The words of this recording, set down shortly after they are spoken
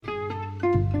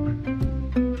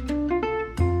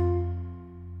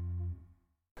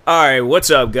Alright, what's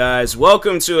up guys?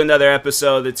 Welcome to another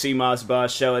episode of the T-Moss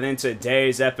Boss Show, and in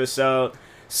today's episode,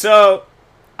 I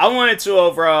wanted to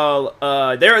overall,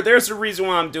 there's a reason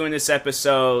why I'm doing this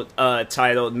episode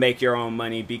titled Make Your Own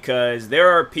Money, because there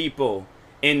are people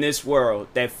in this world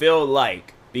that feel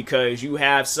like because you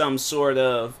have some sort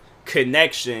of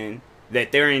connection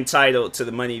that they're entitled to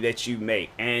the money that you make.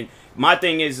 And my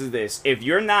thing is this: if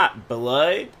you're not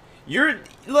blood, you're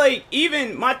like,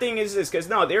 even my thing is this, because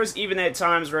no, there's even at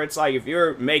times where it's like, if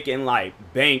you're making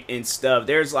like bank and stuff,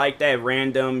 there's like that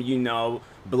random, you know,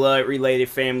 blood related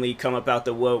family come up out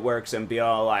the woodworks and be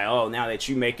all like, oh, now that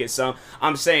you make it some,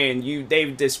 I'm saying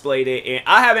they've displayed it. And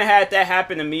I haven't had that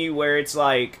happen to me where it's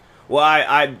like, well,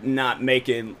 I'm not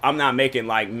making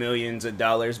like millions of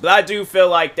dollars, but I do feel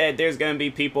like that there's gonna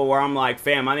be people where I'm like,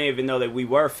 fam, I didn't even know that we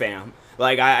were fam.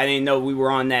 Like, I didn't know we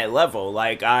were on that level.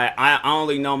 Like, I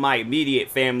only know my immediate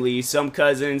family, some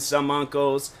cousins, some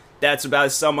uncles, that's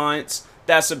about some aunts,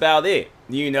 that's about it,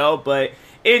 you know? But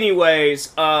anyways,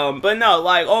 but no,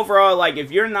 like, overall, like,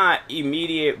 if you're not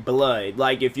immediate blood,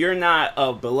 like, if you're not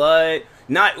a blood,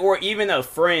 not, or even a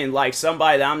friend, like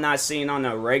somebody that I'm not seeing on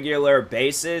a regular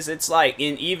basis, it's like,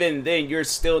 and even then, you're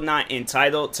still not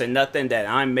entitled to nothing that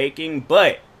I'm making.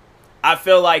 But I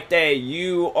feel like that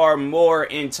you are more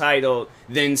entitled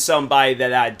than somebody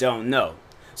that I don't know.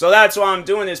 So that's why I'm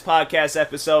doing this podcast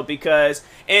episode, because,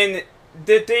 and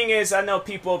the thing is, I know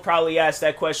people probably ask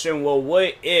that question, well,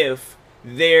 what if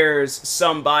there's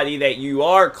somebody that you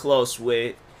are close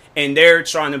with and they're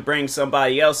trying to bring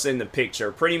somebody else in the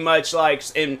picture? Pretty much like,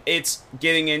 and it's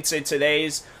getting into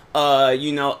today's,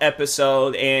 you know,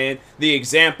 episode and the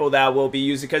example that I will be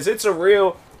using, because it's a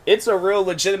real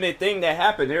legitimate thing that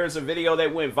happened. There was a video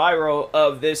that went viral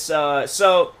of this.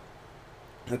 So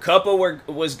a couple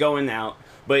was going out,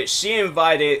 but she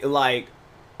invited like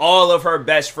all of her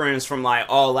best friends from like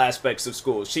all aspects of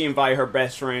school. She invited her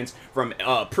best friends from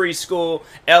preschool,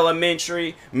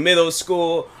 elementary, middle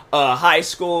school, high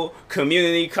school,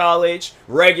 community college,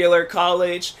 regular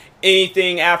college,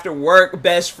 anything after work,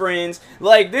 best friends.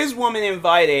 Like, this woman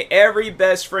invited every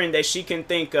best friend that she can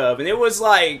think of, and it was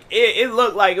like, it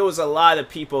looked like it was a lot of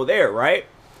people there, right?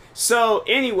 So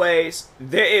anyways,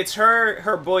 it's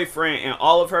her boyfriend and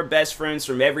all of her best friends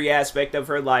from every aspect of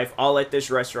her life all at this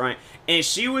restaurant, and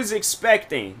she was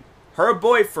expecting her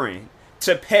boyfriend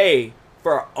to pay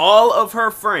for all of her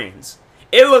friends.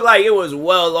 It looked like it was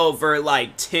well over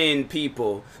like 10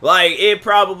 people. Like, it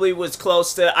probably was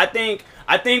close to, I think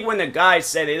when the guy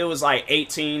said it, it was like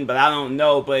 18, but I don't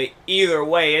know. But either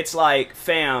way, it's like,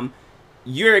 fam,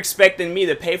 you're expecting me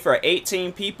to pay for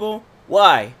 18 people?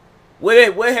 Why?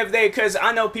 What have they, because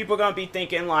I know people are going to be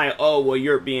thinking like, oh, well,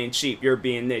 you're being cheap, you're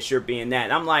being this, you're being that.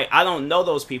 And I'm like, I don't know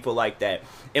those people like that.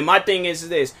 And my thing is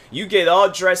this: you get all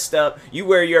dressed up, you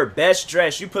wear your best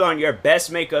dress, you put on your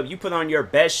best makeup, you put on your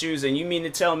best shoes, and you mean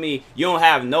to tell me you don't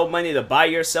have no money to buy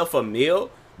yourself a meal,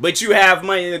 but you have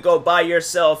money to go buy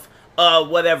yourself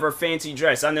whatever fancy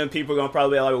dress? I know people are going to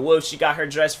probably be like, well, she got her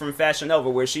dress from Fashion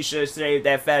Nova, where she should have saved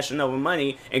that Fashion Nova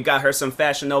money and got her some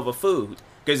Fashion Nova food.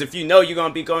 Because if you know you're going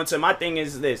to be going to, my thing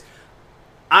is this: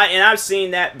 I've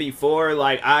seen that before,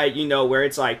 like, you know, where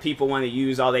it's like people want to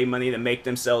use all their money to make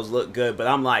themselves look good. But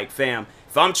I'm like, fam,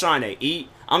 if I'm trying to eat,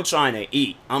 I'm trying to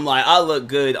eat. I'm like, I look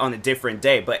good on a different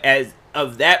day. But as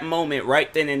of that moment,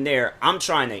 right then and there, I'm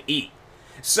trying to eat.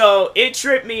 So it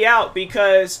tripped me out,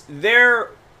 because there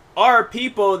are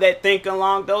people that think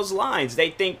along those lines.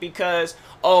 They think because,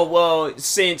 oh, well,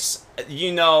 since,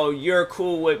 you know, you're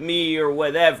cool with me or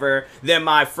whatever, then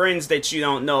my friends that you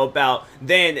don't know about,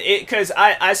 then it, because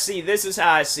I see, this is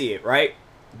how I see it, right?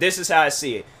 This is how I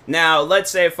see it. Now,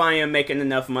 let's say if I am making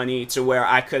enough money to where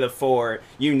I could afford,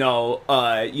 you know,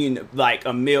 like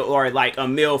a meal, or like a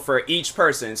meal for each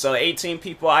person. So 18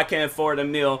 people, I can afford a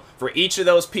meal for each of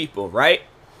those people, right?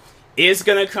 It's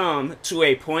gonna come to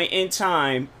a point in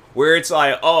time where it's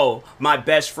like, oh, my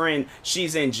best friend,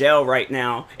 she's in jail right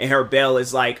now, and her bail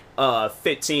is like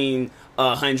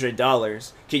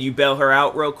 $1,500. Can you bail her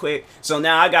out real quick? So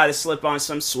now I gotta slip on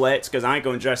some sweats, because I ain't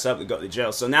gonna dress up to go to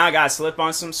jail. So now I gotta slip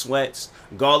on some sweats,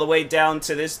 go all the way down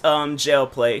to this jail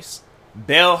place,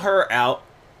 bail her out.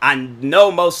 I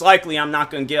know most likely I'm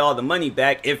not gonna get all the money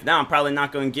back. If not, I'm probably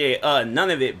not gonna get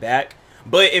none of it back.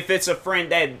 But if it's a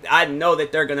friend that I know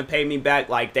that they're gonna pay me back,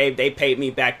 like they paid me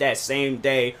back that same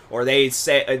day, or they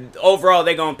said overall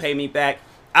they're gonna pay me back,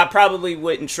 I probably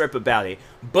wouldn't trip about it.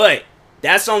 But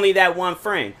that's only that one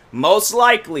friend. Most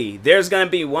likely there's gonna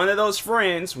be one of those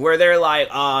friends where they're like,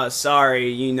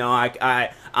 sorry, you know, I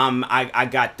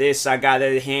got this, I got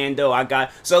a handle,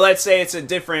 so let's say it's a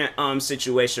different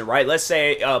situation, right? Let's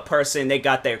say a person, they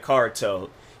got their car towed.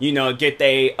 get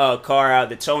their car out of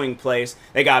the towing place,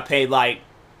 they got paid like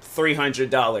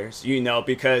 $300,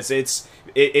 because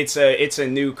it's a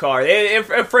new car.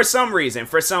 For some reason,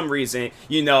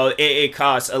 it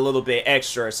costs a little bit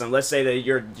extra or something. Let's say that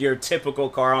your typical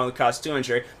car only costs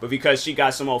 200, but because she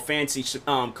got some old fancy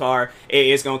car,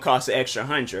 it's gonna cost an extra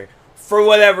 100 for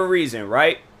whatever reason,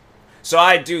 right? So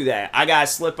I do that. I gotta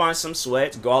slip on some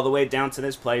sweats, go all the way down to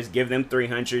this place, give them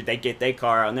 300. They get their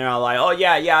car out, and they're all like, "Oh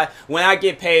yeah. When I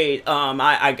get paid,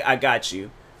 I got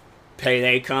you."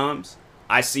 Payday comes.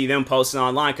 I see them posting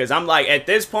online because I'm like, at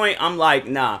this point, I'm like,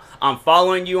 nah. I'm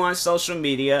following you on social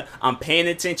media. I'm paying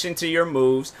attention to your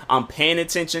moves. I'm paying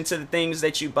attention to the things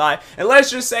that you buy. And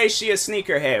let's just say she a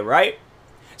sneakerhead, right?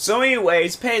 So,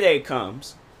 anyways, payday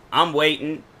comes. I'm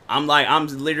waiting. I'm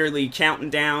literally counting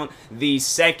down the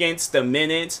seconds, the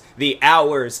minutes, the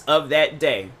hours of that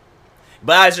day.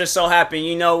 But I just so happen,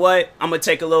 you know what? I'm going to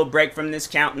take a little break from this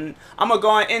counting. I'm going to go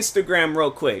on Instagram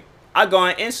real quick. I go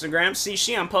on Instagram, see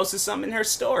she posted something in her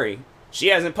story. She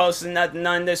hasn't posted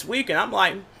none this week, and I'm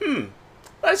like,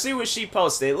 let's see what she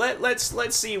posted. Let's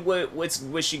see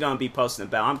what she gonna be posting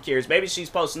about. I'm curious. Maybe she's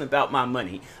posting about my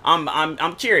money.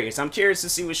 I'm curious. I'm curious to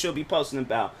see what she'll be posting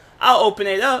about. I'll open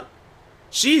it up.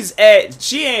 She ain't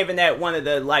even at one of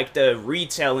the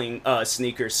retailing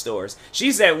sneaker stores.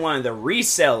 She's at one of the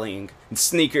reselling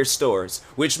sneaker stores,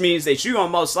 which means that you're gonna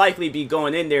most likely be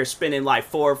going in there spending like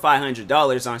 $400 or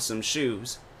 $500 on some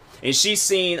shoes. And she's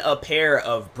seen a pair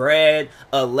of Bread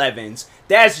 11s.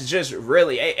 That's just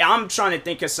really, I'm trying to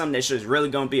think of something that's just really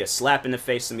gonna be a slap in the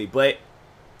face to me, but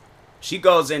she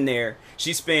goes in there,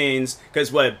 she spends,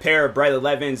 because a pair of Bread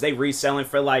 11s, they reselling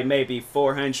for like maybe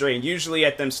 $400, and usually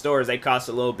at them stores they cost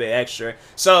a little bit extra.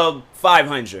 So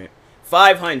 $500,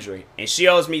 and she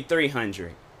owes me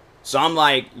 $300. So I'm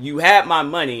like, you had my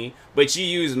money, but you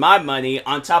used my money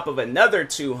on top of another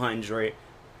 $200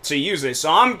 to use it. So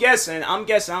I'm guessing,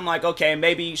 I'm like, okay,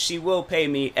 maybe she will pay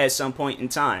me at some point in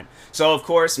time. So of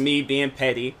course, me being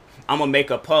petty, I'm gonna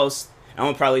make a post. I'm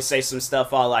gonna probably say some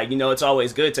stuff all like, it's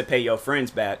always good to pay your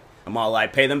friends back. I'm all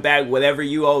like, pay them back whatever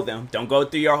you owe them. Don't go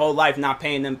through your whole life not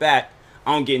paying them back.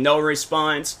 I don't get no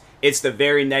response. It's the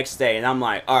very next day, and I'm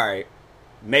like, all right,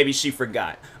 maybe she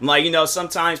forgot. I'm like,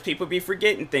 sometimes people be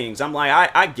forgetting things. I'm like,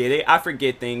 I get it. I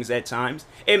forget things at times.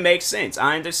 It makes sense.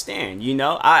 I understand.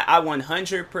 I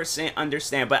 100%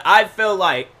 understand. But I feel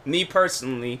like, me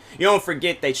personally, you don't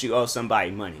forget that you owe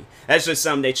somebody money. That's just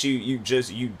something that you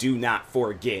do not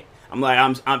forget. I'm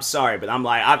like, I'm sorry, but I'm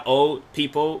like, I've owed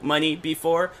people money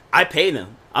before. I pay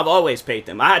them. I've always paid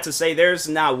them. I had to say there's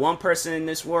not one person in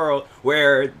this world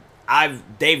where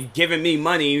they've given me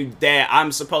money that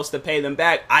I'm supposed to pay them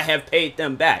back. I have paid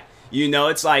them back.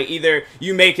 It's like either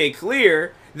you make it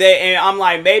clear that, and I'm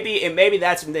like, maybe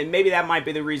that might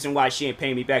be the reason why she ain't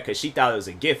paying me back, because she thought it was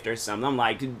a gift or something. I'm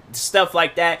like, stuff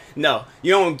like that. No,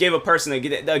 you don't give a person a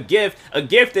gift. A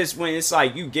gift is when it's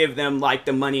like you give them like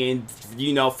the money and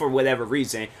for whatever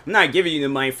reason. I'm not giving you the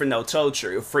money for no tow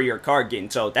for your car getting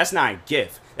towed. That's not a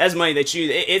gift. That's money that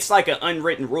it's like an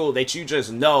unwritten rule that you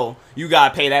just know you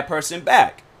gotta pay that person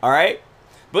back. All right.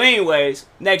 But anyways,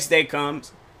 next day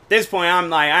comes. At this point, I'm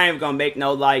like, I ain't gonna make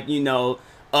no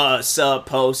sub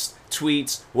posts,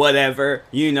 tweets, whatever.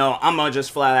 I'm gonna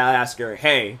just flat out ask her,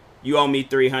 hey, you owe me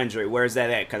 $300. Where's that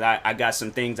at? Because I got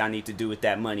some things I need to do with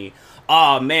that money.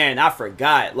 Oh man, I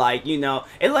forgot.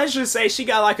 And let's just say she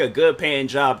got like a good paying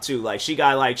job too. Like she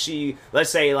got let's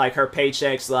say like her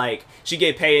paychecks, she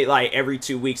get paid like every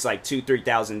 2 weeks, like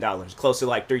 $2,000-$3,000, close to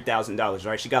like $3,000,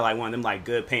 right? She got like one of them like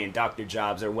good paying doctor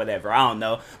jobs or whatever. I don't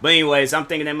know. But anyways, I'm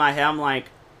thinking in my head, I'm like,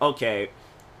 okay,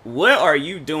 what are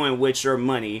you doing with your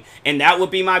money? And that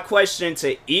would be my question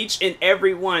to each and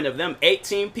every one of them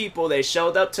 18 people that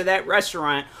showed up to that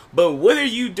restaurant. But what are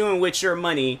you doing with your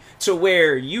money to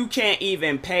where you can't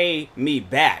even pay me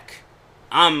back?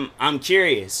 I'm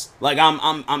curious.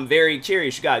 I'm very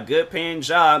curious. You got a good paying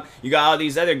job. You got all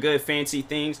these other good fancy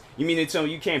things. You mean to tell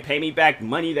me you can't pay me back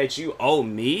money that you owe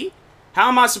me? How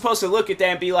am I supposed to look at that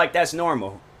and be like, that's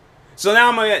normal? So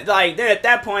now I'm at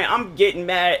that point, I'm getting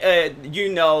mad at,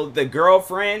 the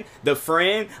girlfriend, the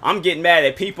friend. I'm getting mad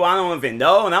at people I don't even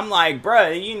know. And I'm like,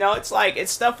 bruh,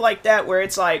 it's stuff like that where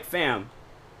it's like, fam,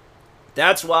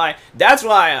 that's why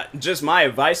just my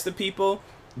advice to people,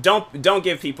 don't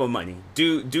give people money.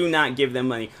 Do not give them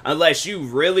money unless you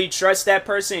really trust that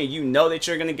person and you know that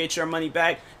you're gonna get your money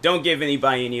back. Don't give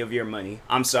anybody any of your money.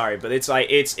 I'm sorry, but it's like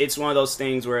it's one of those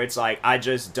things where it's like I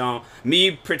just don't.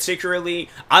 Me particularly,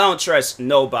 I don't trust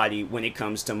nobody when it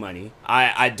comes to money.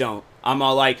 I don't. I'm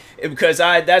all like, because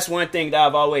that's one thing that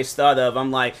I've always thought of.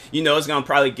 I'm like, it's gonna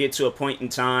probably get to a point in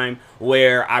time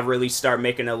where I really start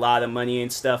making a lot of money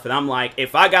and stuff. And I'm like,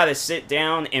 if I gotta sit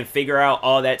down and figure out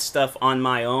all that stuff on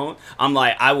my own, I'm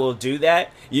like, I will do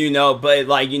that, but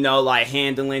like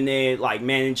handling it, like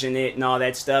managing it and all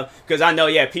that stuff. Because I know,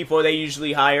 yeah, people, they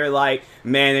usually hire like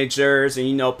managers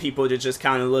and, people to just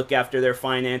kind of look after their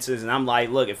finances. And I'm like,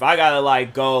 look, if I gotta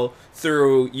like go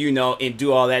through, and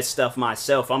do all that stuff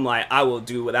myself, I'm like, I will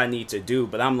do what I need to do.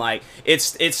 But I'm like,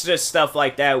 it's just stuff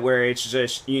like that where it's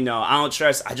just, I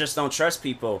just don't trust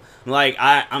people. Like,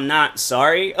 I'm not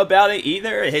sorry about it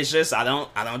either. It's just, I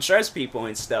don't trust people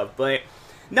and stuff. But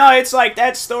no, it's like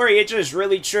that story, it just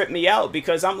really tripped me out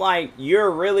because I'm like, you're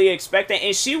really expecting,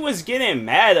 and she was getting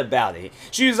mad about it.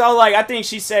 She was all like, I think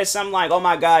she said something like, oh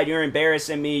my God, you're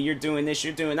embarrassing me, you're doing this,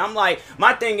 you're doing, I'm like,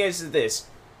 my thing is this.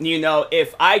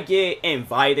 If I get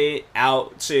invited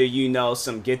out to,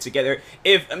 some get together,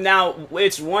 now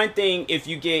it's one thing if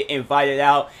you get invited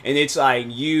out and it's like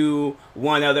you,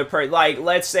 one other person, like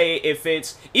let's say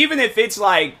even if it's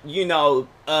like,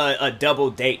 a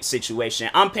double date situation,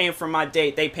 I'm paying for my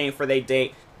date, they paying for their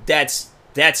date, that's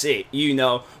it,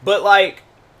 but like,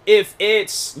 if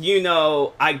it's,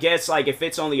 I guess, like, if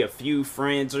it's only a few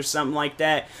friends or something like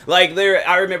that, like,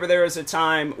 I remember there was a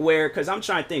time where, because I'm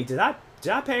trying to think, did I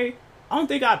pay? I don't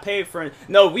think I paid for it.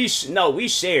 No, we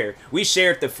shared. We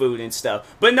shared the food and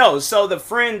stuff. But no, so the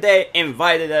friend that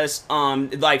invited us,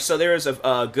 so there was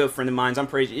a good friend of mine. I'm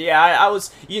pretty, yeah, I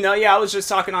was, I was just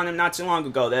talking on him not too long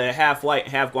ago. The half white,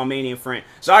 half Guamanian friend.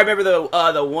 So I remember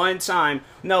the one time.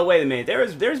 No, wait a minute.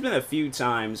 There's been a few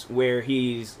times where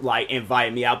he's like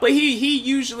invited me out, but he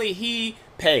usually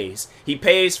pays. He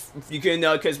pays,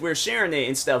 because we're sharing it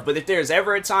and stuff. But if there's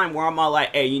ever a time where I'm all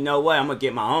like, hey, you know what? I'm gonna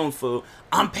get my own food.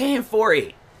 I'm paying for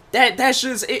it. That's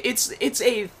just it's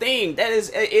a thing.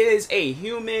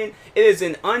 It is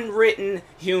an unwritten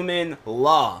human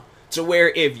law to where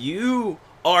if you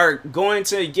are going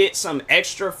to get some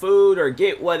extra food or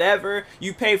get whatever,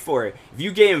 you pay for it. If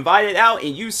you get invited out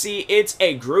and you see it's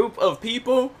a group of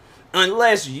people,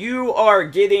 unless you are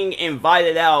getting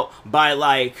invited out by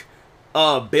like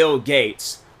Bill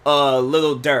Gates,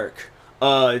 Lil Durk,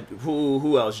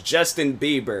 who else? Justin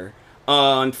Bieber,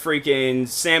 freaking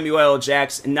Samuel L.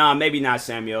 Jackson. Nah, maybe not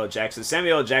Samuel L. Jackson.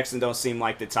 Samuel L. Jackson don't seem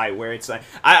like the type where it's like,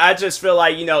 I just feel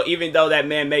like, even though that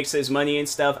man makes his money and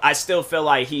stuff, I still feel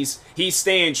like he's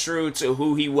staying true to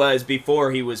who he was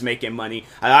before he was making money.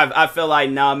 I feel like,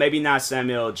 nah, maybe not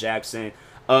Samuel L. Jackson.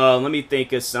 Let me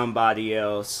think of somebody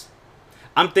else.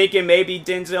 I'm thinking maybe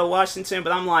Denzel Washington,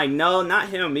 but I'm like, no, not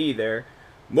him either.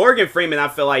 Morgan Freeman, I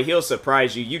feel like he'll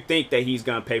surprise you. You think that he's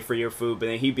going to pay for your food, but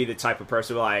then he'd be the type of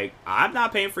person like, I'm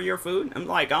not paying for your food. I'm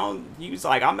like, he's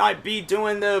like, I might be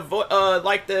doing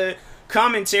the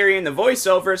commentary and the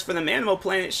voiceovers for the Animal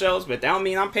Planet shows, but that don't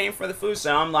mean I'm paying for the food.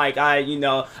 So I'm like, I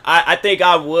think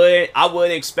I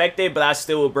would expect it, but I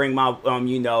still would bring my,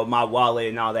 my wallet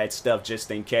and all that stuff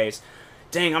just in case.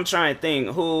 Dang, I'm trying to think,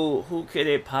 who could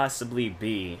it possibly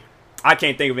be? I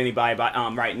can't think of anybody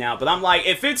right now, but I'm like,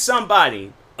 if it's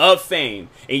somebody of fame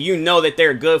and you know that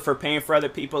they're good for paying for other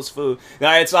people's food,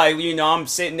 now it's like, I'm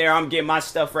sitting there, I'm getting my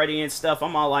stuff ready and stuff,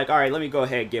 I'm all like, all right, let me go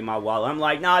ahead and get my wallet. I'm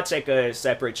like, I'll take a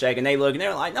separate check, and they look and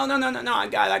they're like, no, I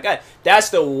got it. That's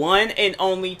the one and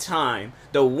only time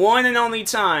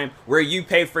where you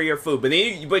pay for your food,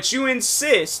 but you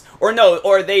insist,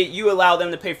 you allow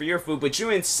them to pay for your food, but you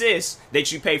insist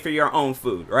that you pay for your own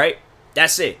food, right?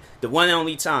 That's it, the one and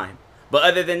only time. But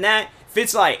other than that, if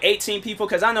it's like 18 people,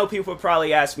 because I know people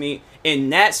probably ask me, in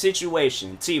that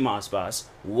situation, T-Moss Boss,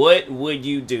 what would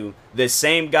you do? The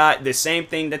same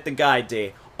thing that the guy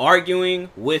did, arguing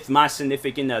with my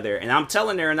significant other. And I'm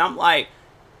telling her, and I'm like,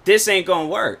 this ain't gonna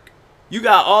work. You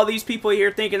got all these people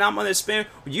here thinking I'm gonna spend.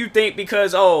 You think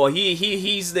because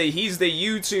he's the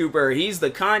YouTuber, he's the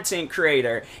content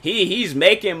creator, he's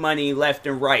making money left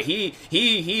and right.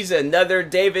 He's another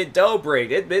David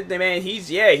Dobrik. Man,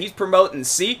 he's promoting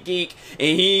SeatGeek,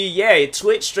 and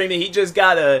Twitch streaming. He just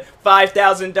got a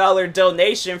 $5,000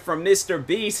 donation from Mr.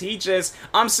 Beast.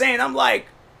 I'm like,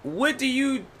 what do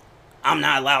you? I'm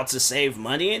not allowed to save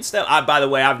money and stuff. By the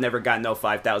way, I've never gotten no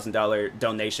 $5,000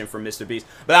 donation from Mr. Beast.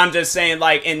 But I'm just saying,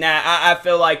 like, in that, I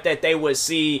feel like that they would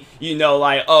see,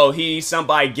 like, oh,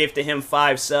 somebody gifted him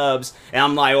 5 subs. And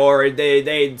I'm like, or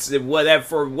they whatever,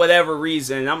 for whatever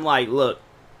reason. I'm like, look.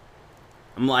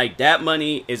 That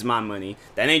money is my money.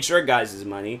 That ain't your guys'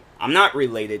 money. I'm not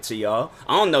related to y'all.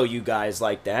 I don't know you guys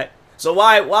like that. So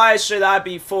why should I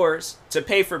be forced to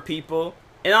pay for people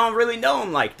and I don't really know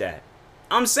them like that?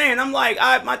 I'm saying, I'm like,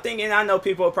 my thing, and I know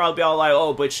people will probably be all like,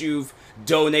 oh, but you've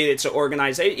donated to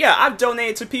organizations. Yeah, I've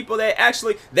donated to people that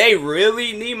actually, they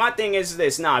really need. My thing is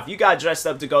this. Nah, if you got dressed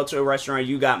up to go to a restaurant,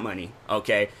 you got money,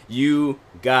 okay? You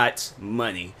got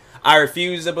money. I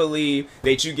refuse to believe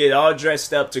that you get all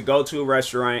dressed up to go to a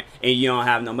restaurant and you don't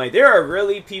have no money. There are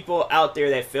really people out there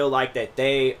that feel like that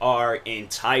they are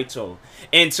entitled.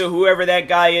 And to whoever that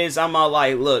guy is, I'm all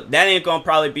like, look, that ain't gonna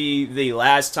probably be the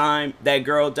last time that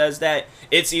girl does that.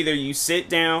 It's either you sit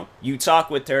down, you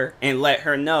talk with her, and let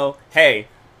her know, hey,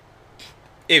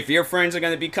 if your friends are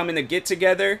gonna be coming to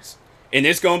get-togethers, and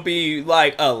it's gonna be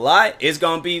like a lot, it's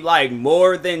gonna be like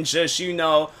more than just, you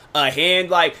know, a hand.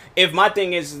 Like, if my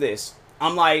thing is this,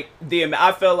 I'm like,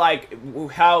 I feel like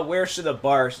where should the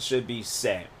bar should be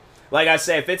set? Like I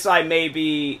said, if it's like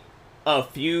maybe a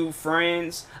few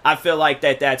friends, I feel like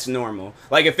that's normal.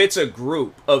 Like, if it's a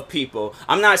group of people,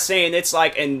 I'm not saying it's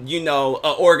like an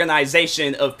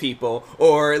organization of people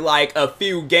or like a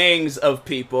few gangs of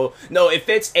people. No, if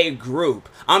it's a group,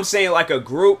 I'm saying like a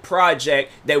group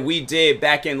project that we did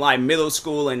back in like middle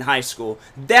school and high school.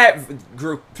 That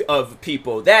group of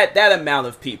people, that amount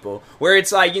of people, where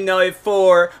it's like, it's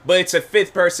four, but it's a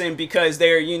fifth person because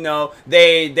they're,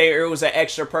 it was an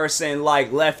extra person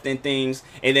like left and things,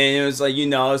 and then it was like,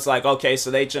 it's like, okay,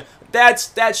 so that's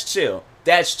chill.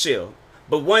 That's chill.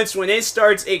 But when it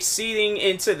starts exceeding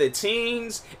into the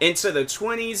teens, into the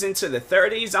 20s, into the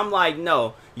 30s, I'm like,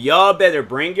 no, y'all better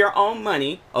bring your own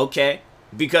money, okay?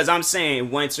 Because I'm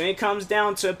saying, when it comes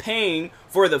down to paying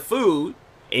for the food,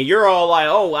 and you're all like,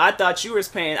 oh, I thought you was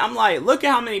paying. I'm like, look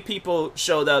at how many people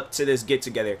showed up to this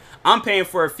get-together. I'm paying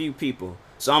for a few people.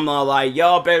 So I'm all like,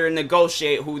 y'all better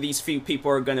negotiate who these few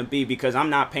people are going to be, because I'm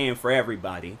not paying for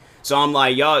everybody. So I'm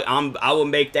like, y'all, I will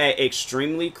make that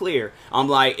extremely clear. I'm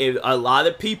like, if a lot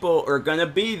of people are going to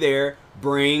be there,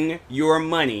 bring your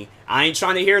money. I ain't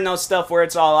trying to hear no stuff where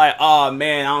it's all like, oh,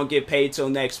 man, I don't get paid till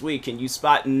next week. Can you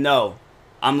spot? No.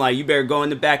 I'm like, you better go in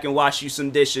the back and wash you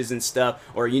some dishes and stuff.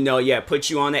 Or, put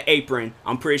you on an apron.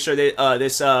 I'm pretty sure that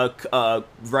this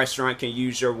restaurant can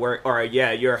use your work, or,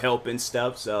 your help and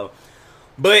stuff. So,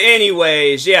 but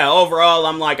anyways, overall,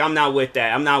 I'm like, I'm not with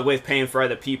that. I'm not with paying for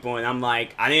other people. And I'm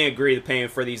like, I didn't agree to paying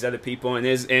for these other people. And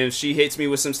if she hits me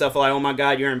with some stuff like, oh my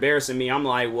God, you're embarrassing me, I'm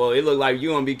like, well, it look like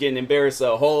you're going to be getting embarrassed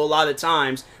a whole lot of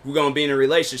times. We're going to be in a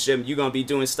relationship. You're going to be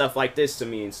doing stuff like this to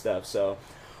me and stuff. So,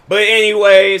 but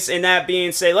anyways, and that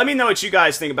being said, let me know what you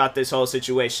guys think about this whole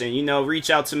situation.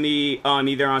 Reach out to me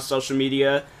either on social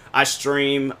media. I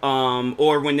stream,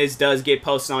 or when this does get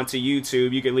posted onto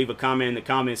YouTube, you can leave a comment in the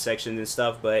comment section and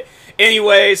stuff. But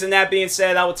anyways, and that being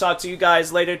said, I will talk to you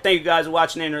guys later. Thank you guys for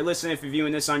watching and or listening. If you're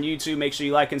viewing this on YouTube, make sure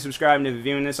you like and subscribe. And if you're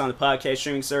viewing this on the podcast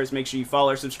streaming service, make sure you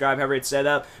follow or subscribe, however it's set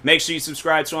up. Make sure you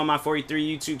subscribe to all my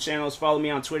 43 YouTube channels. Follow me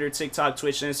on Twitter, TikTok,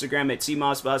 Twitch, and Instagram at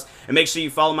TMossBoss. And make sure you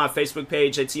follow my Facebook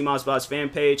page at TMossBoss fan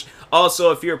page.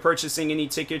 Also, if you're purchasing any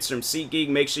tickets from SeatGeek,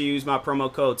 make sure you use my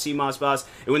promo code TMossBoss.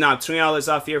 It will knock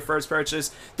 $20 off your first purchase.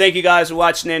 Thank you guys for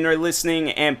watching and or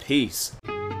listening, and peace.